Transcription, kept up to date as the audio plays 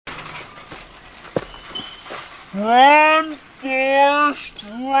Run, Forrest,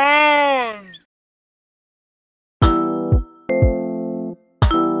 run!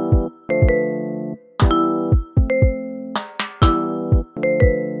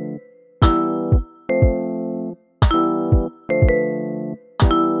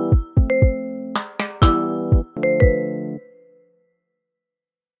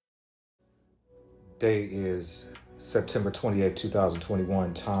 Date is September 28th,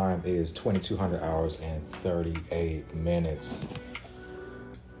 2021. Time is 2200 hours and 38 minutes.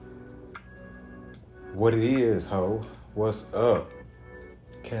 What it is, ho? What's up?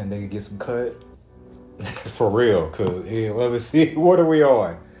 Can a nigga get some cut? For real, cause let me see. What are we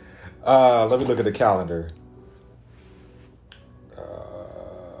on? Let me look at the calendar.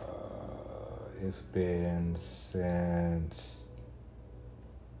 It's been since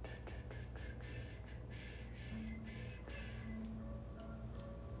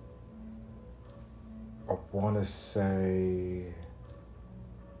I want to say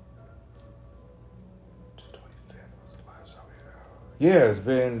 25th was the last time we had. Yeah, it's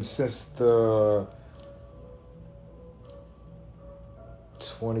been since the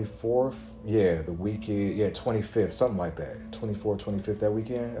 24th. Yeah, the weekend. Yeah, 25th, something like that. 24th, 25th, that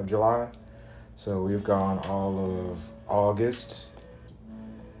weekend of July. So we've gone all of August,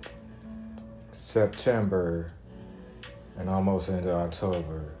 September, and almost into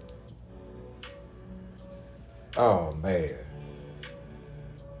October. Oh, man.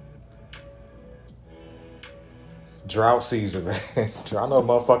 Drought season, man. I know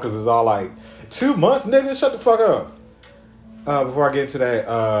motherfuckers is all like, 2 months, nigga? Shut the fuck up. Before I get into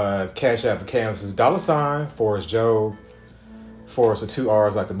that, Cash App for Canvas is $ Forrest Joe. Forrest with 2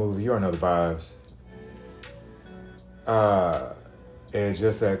 R's like the movie. You already know the vibes. And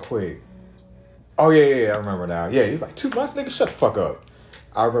just that quick. Oh, yeah, I remember now. Yeah, he was like, 2 months, nigga? Shut the fuck up.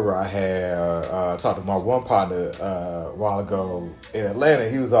 I remember I had talked to my one partner a while ago in Atlanta.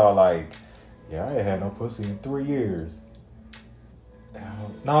 He was all like, yeah, I ain't had no pussy in 3 years.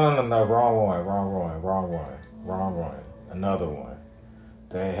 No, wrong one. Another one.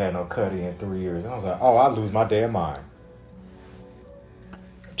 They ain't had no cutty in 3 years. And I was like, oh, I lose my damn mind.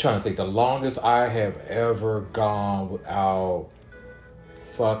 I'm trying to think, the longest I have ever gone without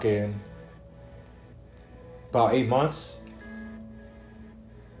fucking about 8 months.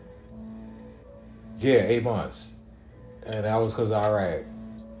 Yeah, 8 months. And that was because Iraq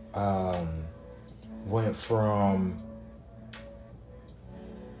went from,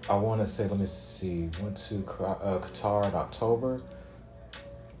 I want to say, let me see, went to Qatar in October.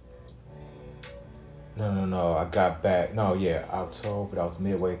 No, I got back. No, yeah, October. That was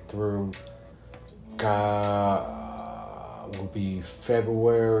midway through. Will be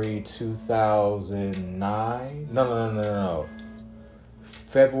February 2009. No.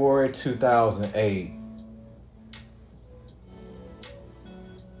 February 2008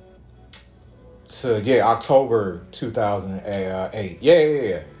 to October 2008.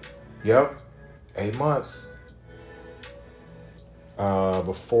 Yeah. Yep, 8 months.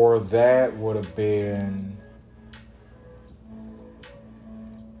 Before that would have been,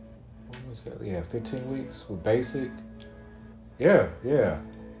 what was that? Yeah, 15 weeks with basic. Yeah.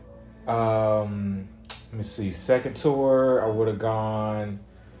 Let me see. Second tour, I would have gone.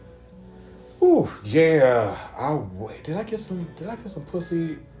 Ooh, yeah. Did I get some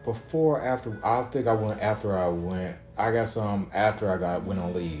pussy before or after? I think I went after I went. I got some after went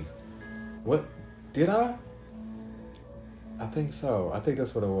on leave. What? Did I? I think so. I think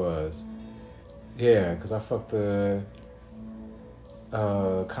that's what it was. Yeah, because I fucked the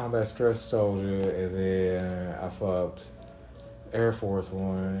combat stress soldier, and then I fucked Air Force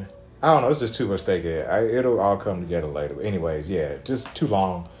One. I don't know. It's just too much thinking. It'll all come together later. But anyways, yeah, just too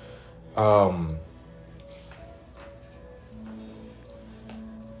long. I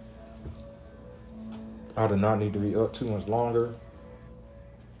do not need to be up too much longer.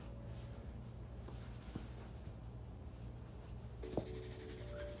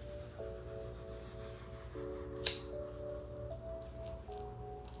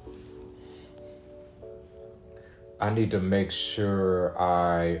 I need to make sure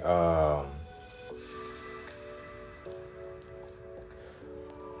I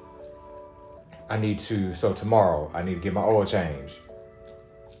need to, so tomorrow I need to get my oil changed.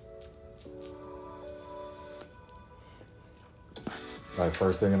 Like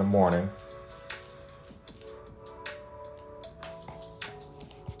first thing in the morning.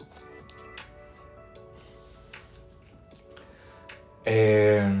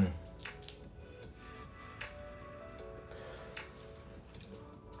 And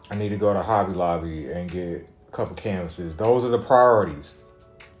I need to go to Hobby Lobby and get couple canvases. Those are the priorities.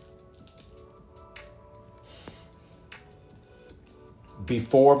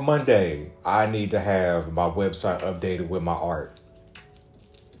 before Monday, I need to have my website updated with my art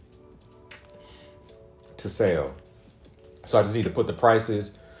to sell. So I just need to put the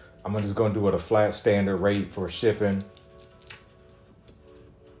prices. I'm just going to do it a flat standard rate for shipping.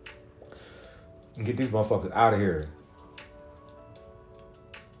 And get these motherfuckers out of here.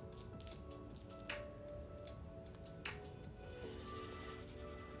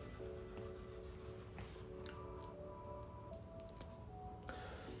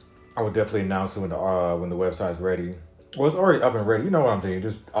 I would definitely announce it when the website's ready. Well, it's already up and ready. You know what I'm thinking.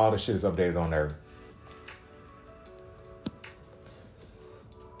 Just all the shit is updated on there.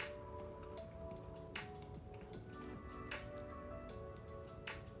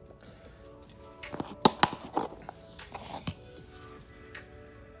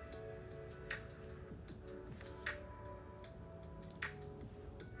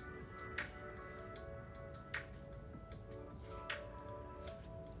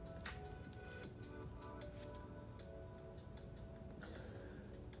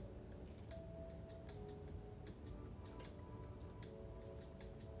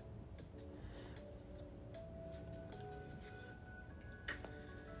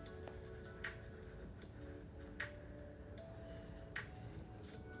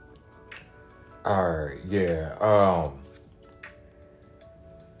 All right, yeah. Oh,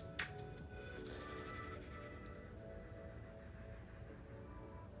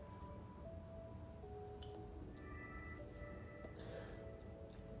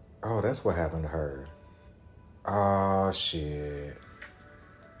 that's what happened to her. Oh, shit.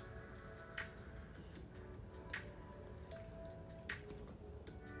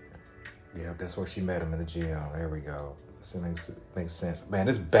 Yeah, that's where she met him in the gym. There we go. So it makes sense. Man,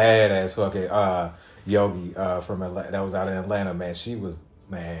 this badass fucking Yogi from Atlanta, that was out in Atlanta, man. She was,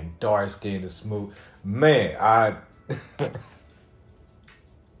 man, dark skinned and smooth. Man,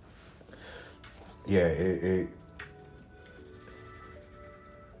 yeah,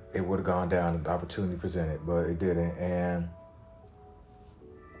 it would have gone down if the opportunity presented, but it didn't. And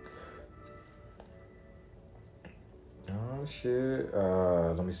oh shit.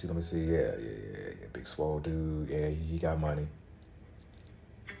 Let me see. Yeah. Big swole dude. Yeah, he got money.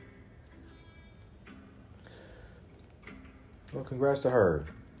 Well, congrats to her.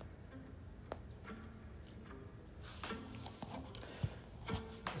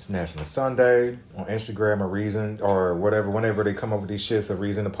 It's National Sunday on Instagram, a reason or whatever. Whenever they come up with these shits, a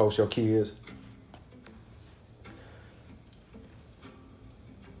reason to post your kids.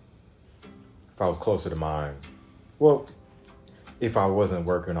 If I was closer to mine, well, if I wasn't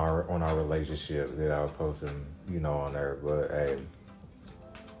working on our relationship, then I would post them, on there. But hey,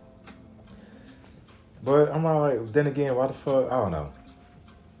 but I'm not like. Then again, why the fuck? I don't know.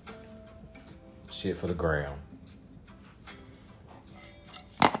 Shit for the gram.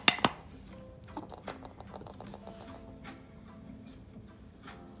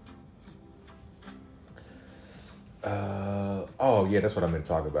 Oh yeah, that's what I'm going to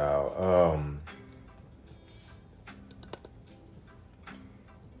talk about.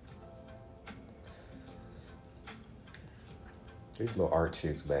 These little art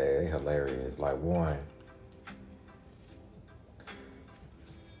chicks, man, they hilarious. Like one,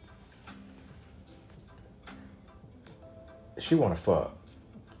 she want to fuck,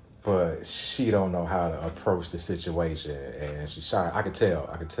 but she don't know how to approach the situation, and she's shy. I could tell.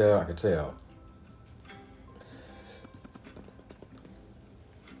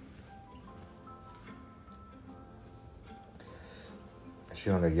 She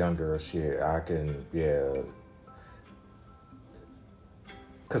on the younger shit. I can, yeah.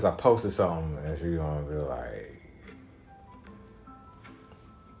 Because I posted something and she gonna be like,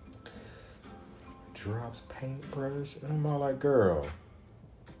 drops paintbrush? And I'm all like, girl,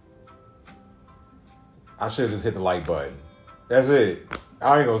 I should have just hit the like button. That's it.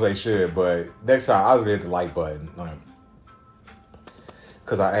 I ain't gonna say should, but next time I was gonna hit the like button.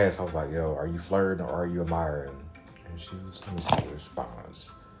 Because I asked, I was like, yo, are you flirting or are you admiring? And she was, let me see the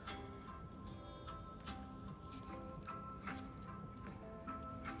response.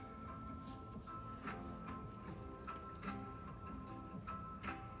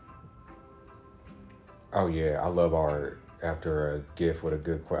 Oh yeah, I love art. After a gift with a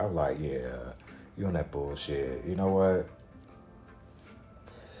good quote, I'm like, yeah, you on that bullshit. You know what?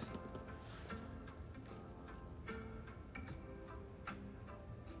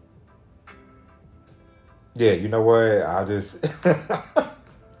 Yeah, you know what? I just that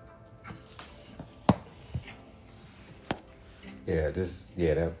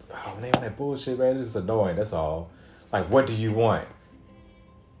they on that bullshit, man. This is annoying. That's all. Like, what do you want?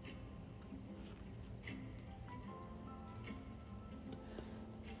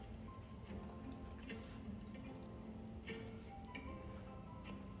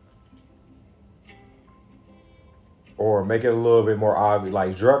 or make it a little bit more obvious.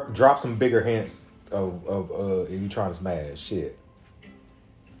 Like drop some bigger hints of if you trying to smash shit.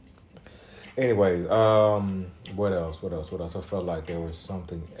 Anyways, what else? I felt like there was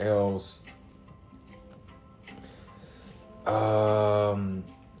something else. Oh,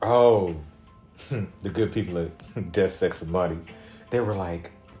 the good people at Death, Sex, and Money, they were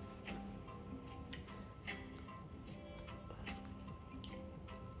like,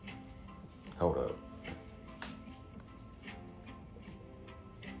 hold up.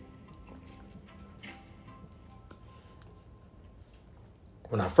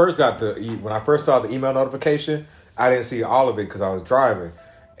 When I first saw the email notification, I didn't see all of it because I was driving.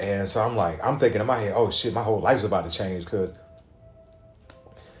 And so I'm thinking in my head, oh shit, my whole life's about to change because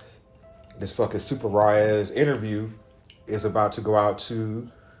this fucking Super Reyes interview is about to go out to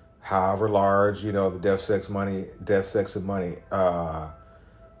however large, the Death, Sex, and Money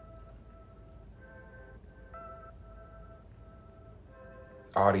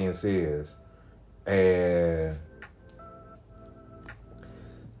audience is. And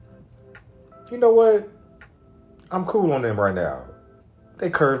you know what? I'm cool on them right now. They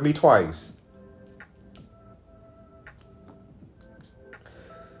curved me twice.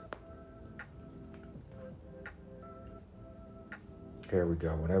 Here we go.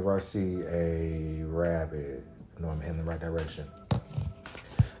 Whenever I see a rabbit, I know I'm heading in the right direction.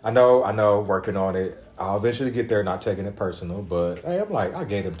 I know, working on it. I'll eventually get there, not taking it personal, but hey, I'm like, I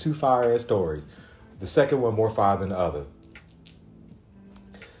gave them 2 fire-ass stories. The second one more fire than the other.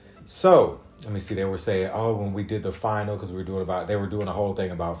 So, let me see, they were saying, when we did the final, because they were doing a whole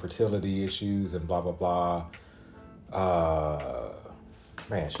thing about fertility issues and blah, blah, blah.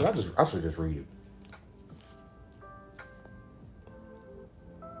 Man, I should just read it.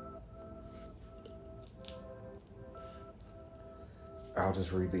 I'll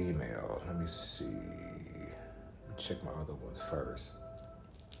just read the email. Let me see. Check my other ones first.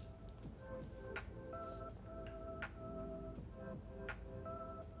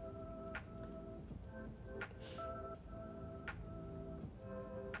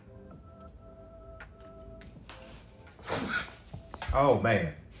 Oh,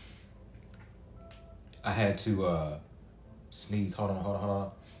 man. I had to sneeze. Hold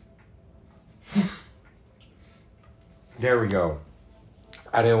on. There we go.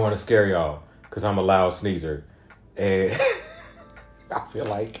 I didn't want to scare y'all because I'm a loud sneezer. And I feel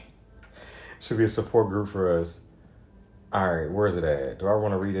like it should be a support group for us. All right, where's it at? Do I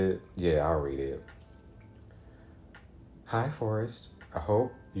want to read it? Yeah, I'll read it. Hi, Forrest. I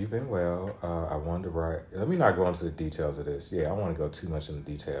hope you've been well. I wanted to write. Let me not go into the details of this. Yeah, I don't want to go too much into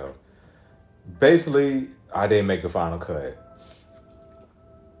the details. Basically, I didn't make the final cut.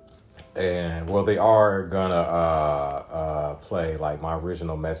 And, well, they are gonna play, like, my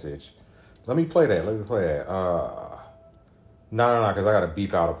original message. Let me play that. No, because I gotta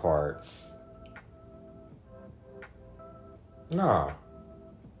beep out a part. Nah.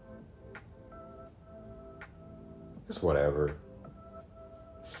 It's whatever.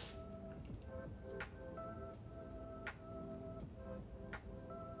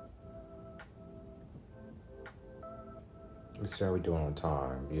 Let's see how we doing on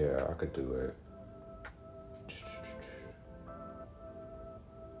time. Yeah, I could do it.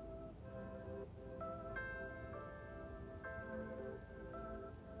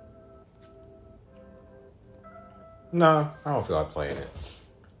 Nah, I don't feel like playing it.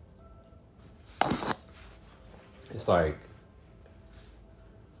 It's like,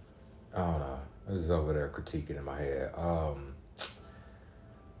 I don't know. I was over there critiquing in my head.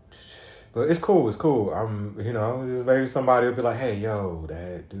 But it's cool. I'm, maybe somebody will be like, hey, yo,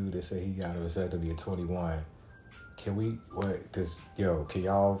 that dude that said he got a vasectomy at 21. Can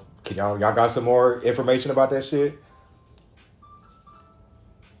y'all got some more information about that shit?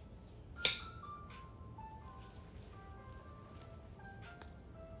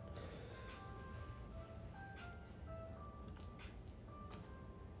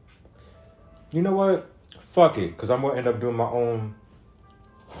 You know what? Fuck it, because I'm going to end up doing my own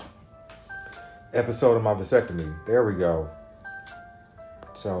episode of my vasectomy. There we go.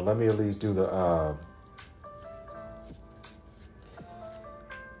 So let me at least do the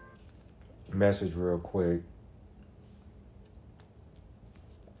message real quick.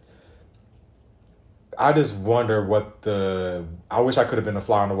 I just wonder I wish I could have been a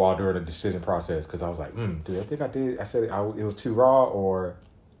fly on the wall during the decision process, because I was like, dude, I think I said it was too raw, or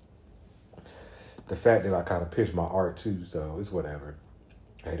the fact that I kind of pitched my art too, so it's whatever.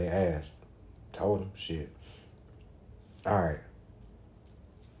 Hey, they asked. Told them. Shit. All right.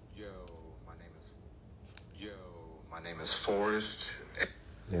 My name is Forrest.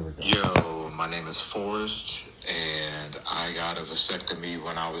 There we go. My name is Forrest, and I got a vasectomy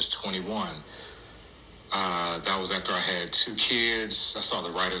when I was 21. That was after I had 2 kids. I saw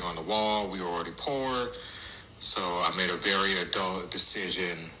the writing on the wall. We were already poor. So I made a very adult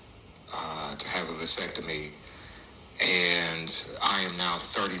decision to have a vasectomy. And I am now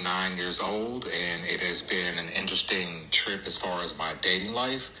 39 years old, and it has been an interesting trip as far as my dating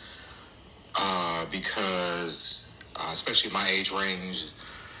life. Because, especially my age range,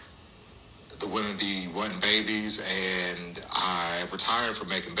 the women be wanting babies, and I retired from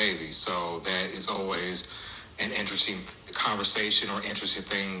making babies. So that is always an interesting conversation or interesting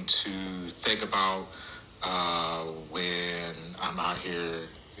thing to think about when I'm out here,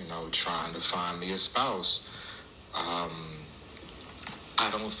 trying to find me a spouse. I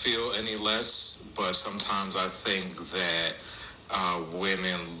don't feel any less, but sometimes I think that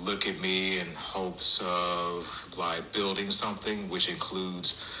women look at me in hopes of like building something, which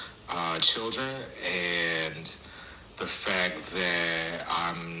includes children, and the fact that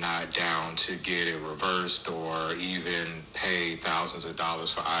I'm not down to get it reversed or even pay thousands of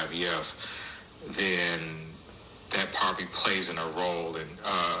dollars for IVF, then that probably plays in a role and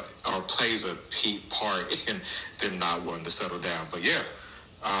or plays a part in them not wanting to settle down. But yeah,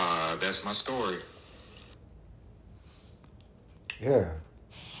 that's my story. Yeah.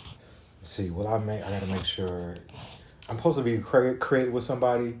 Let's see. Well, I gotta make sure. I'm supposed to be creative with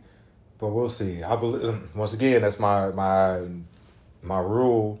somebody, but we'll see. I believe once again that's my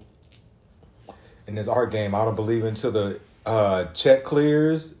rule in this art game. I don't believe until the check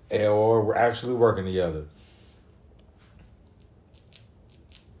clears or we're actually working together.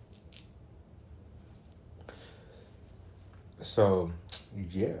 So,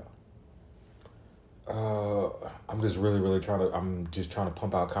 yeah. I'm just really trying to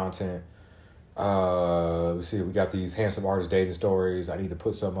pump out content. We see we got these handsome artist dating stories. I need to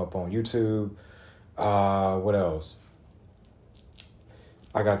put some up on YouTube. What else?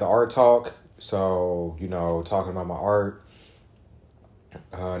 I got the art talk. So, talking about my art.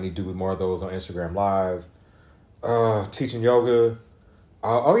 I need to do more of those on Instagram Live. Teaching yoga.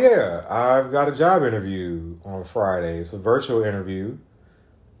 Oh yeah, I've got a job interview on Friday. It's a virtual interview.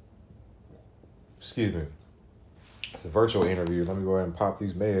 Excuse me. It's a virtual interview. Let me go ahead and pop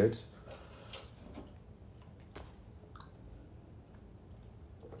these meds.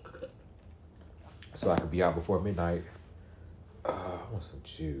 So I can be out before midnight. I want some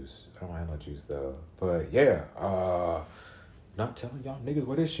juice. I don't have no juice though. But yeah, not telling y'all niggas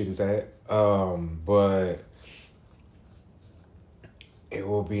where this shit is at. But it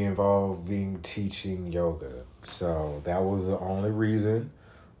will be involving teaching yoga. So that was the only reason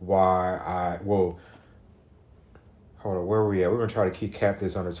why hold on, where are we at? We're going to try to cap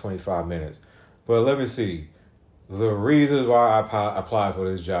this under 25 minutes. But let me see. The reasons why I applied for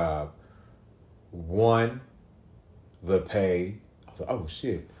this job. 1, the pay. I was like, oh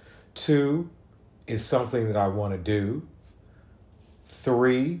shit. 2, is something that I want to do.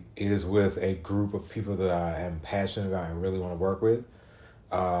 3, it is with a group of people that I am passionate about and really want to work with.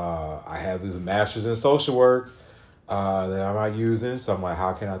 I have this master's in social work that I'm not using. So I'm like,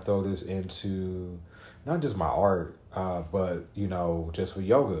 how can I throw this into not just my art, but, just with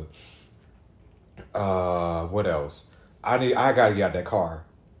yoga? What else? I got to get out that car.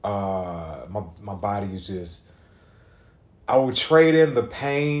 My body is just, I would trade in the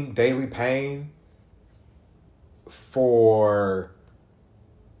pain, daily pain, for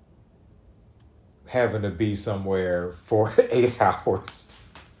having to be somewhere for 8 hours.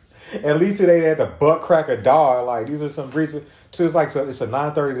 At least it ain't at the butt crack of dawn. Like, these are some reasons. So it's a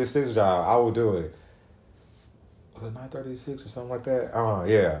 9:30 to 6 job. I will do it. Was it 9:30 to 6 or something like that?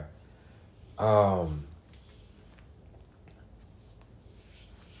 Yeah.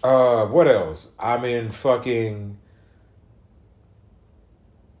 What else? I'm in fucking.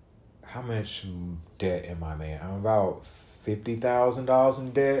 How much debt am I, man? I'm about $50,000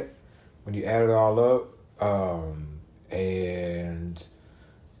 in debt when you add it all up. And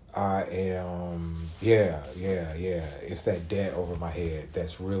I am, yeah. It's that debt over my head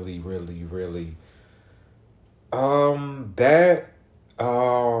that's really, and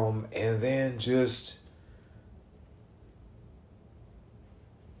then just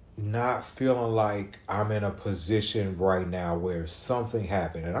not feeling like I'm in a position right now where something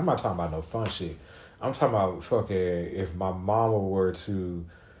happened. And I'm not talking about no fun shit. I'm talking about fucking if my mama were to,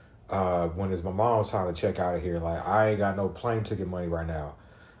 when it's my mom's time to check out of here, like I ain't got no plane ticket money right now.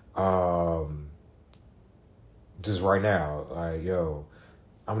 Just right now, like, yo,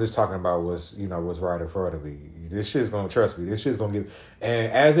 I'm just talking about what's right in front of me. This shit's gonna, trust me, this shit's gonna give,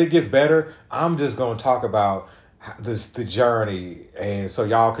 and as it gets better, I'm just gonna talk about the journey, and so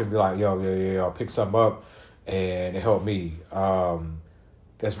y'all can be like, yo, pick something up and it helped me. Oh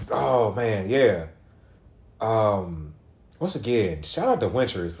man, yeah. Once again, shout out to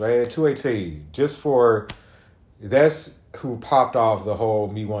Winters, man, 218, just for that's who popped off the whole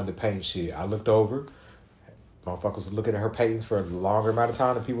me wanting to paint shit. I looked over, motherfuckers was looking at her paintings for a longer amount of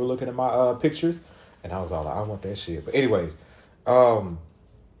time than people were looking at my pictures, and I was all like, I want that shit. But anyways,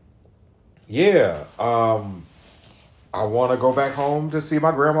 yeah, I want to go back home to see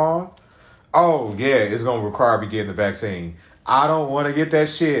my grandma. Oh yeah, it's gonna require me getting the vaccine. I don't want to get that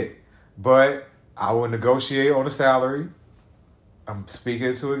shit, but I will negotiate on the salary. I'm speaking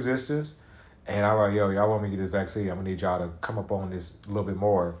into existence. And I'm like, yo, y'all want me to get this vaccine? I'm going to need y'all to come up on this a little bit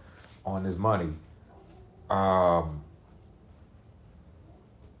more on this money. I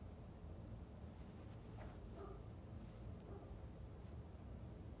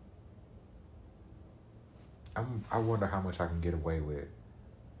wonder how much I can get away with.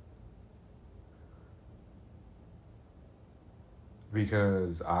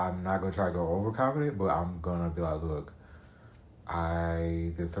 Because I'm not going to try to go overconfident, but I'm going to be like, look,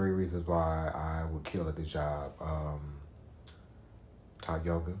 the 3 reasons why I would kill at this job. Taught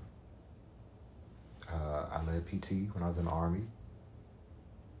yoga. I led PT when I was in the Army.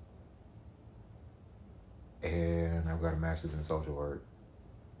 And I've got a master's in social work.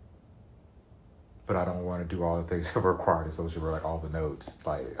 But I don't want to do all the things that are required in social work, like all the notes.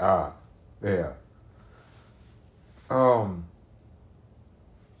 Like, yeah.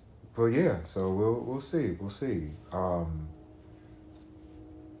 But yeah, so we'll see. We'll see.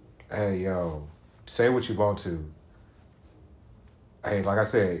 Hey, yo, say what you want to. Hey, like I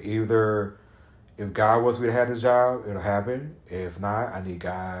said, either if God wants me to have this job, it'll happen. If not, I need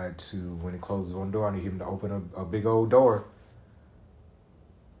God to, when He closes one door, I need Him to open a big old door.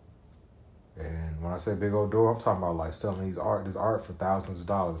 And when I say big old door, I'm talking about like selling this art for thousands of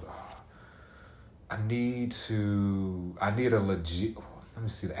dollars. I need a legit, let me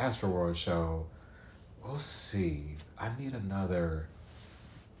see, the Astroworld show. We'll see. I need another.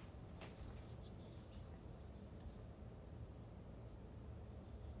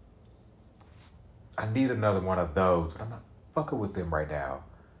 I need another one of those, but I'm not fucking with them right now.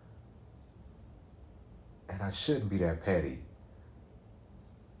 And I shouldn't be that petty.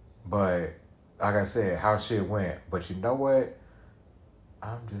 But, like I said, how shit went. But you know what?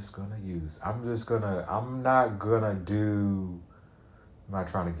 I'm not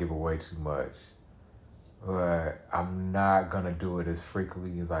trying to give away too much. But I'm not going to do it as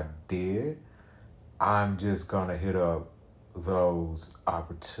frequently as I did. I'm just going to hit up those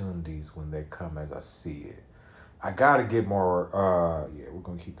opportunities when they come as I see it. I got to get more, we're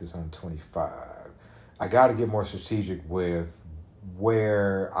going to keep this on 25. I got to get more strategic with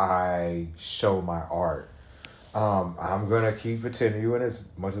where I show my art. I'm going to keep continuing as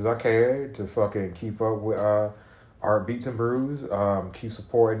much as I can to fucking keep up with Art Beats and Brews. Keep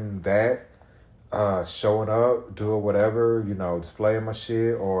supporting that. Showing up, doing whatever, displaying my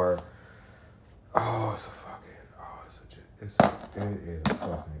shit or... it is fucking...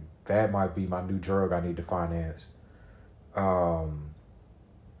 That might be my new drug I need to finance.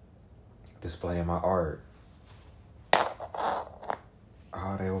 Displaying my art.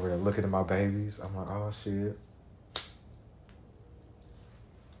 Oh, they over there looking at my babies. I'm like, oh, shit.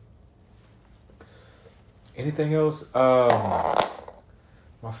 Anything else?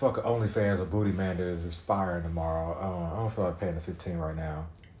 My fucking OnlyFans of Booty Manda is expiring tomorrow. I don't feel like paying the $15 right now.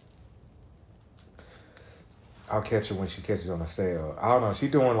 I'll catch her when she catches on a sale. I don't know. She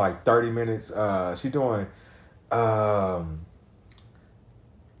doing like 30 minutes. She doing 30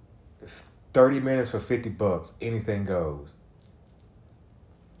 minutes for $50. Anything goes.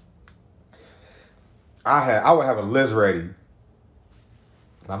 I would have a list ready.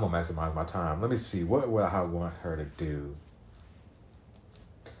 I'm gonna maximize my time. Let me see. What would I want her to do?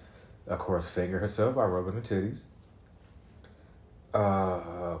 Of course, finger herself by rubbing the titties.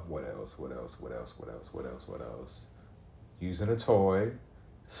 What else? Using a toy.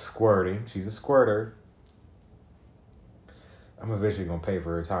 Squirting. She's a squirter. I'm eventually gonna pay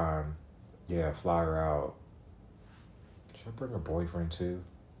for her time. Yeah, fly her out. Should I bring her boyfriend too?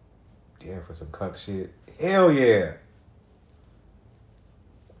 Yeah, for some cuck shit. Hell yeah.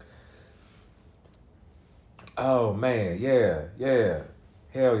 Oh man, yeah.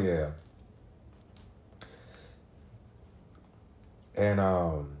 Hell yeah. And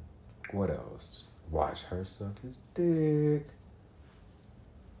what else? Watch her suck his dick.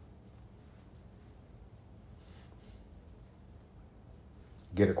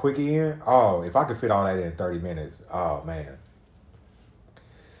 Get a quickie in? Oh, if I could fit all that in 30 minutes. Oh man.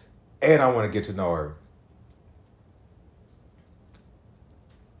 And I want to get to know her.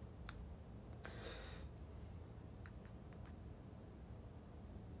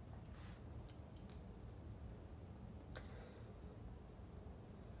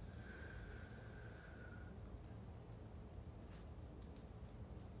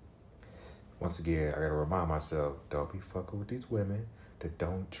 once again, I gotta remind myself, don't be fucking with these women that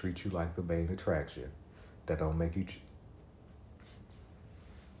don't treat you like the main attraction. That don't make you...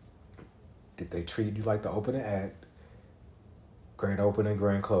 If they treat you like the opening act, grand opening,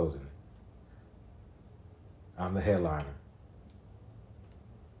 grand closing, I'm the headliner.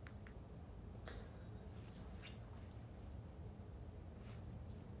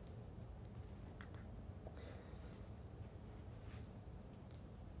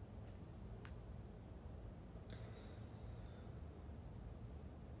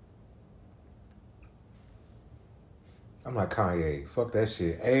 I'm like Kanye. Fuck that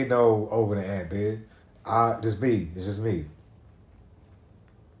shit. Ain't no opening act, bitch. Just me. It's just me.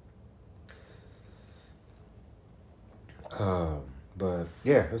 But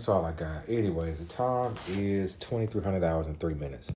yeah, that's all I got. Anyways, the time is 2,300 hours and 3 minutes.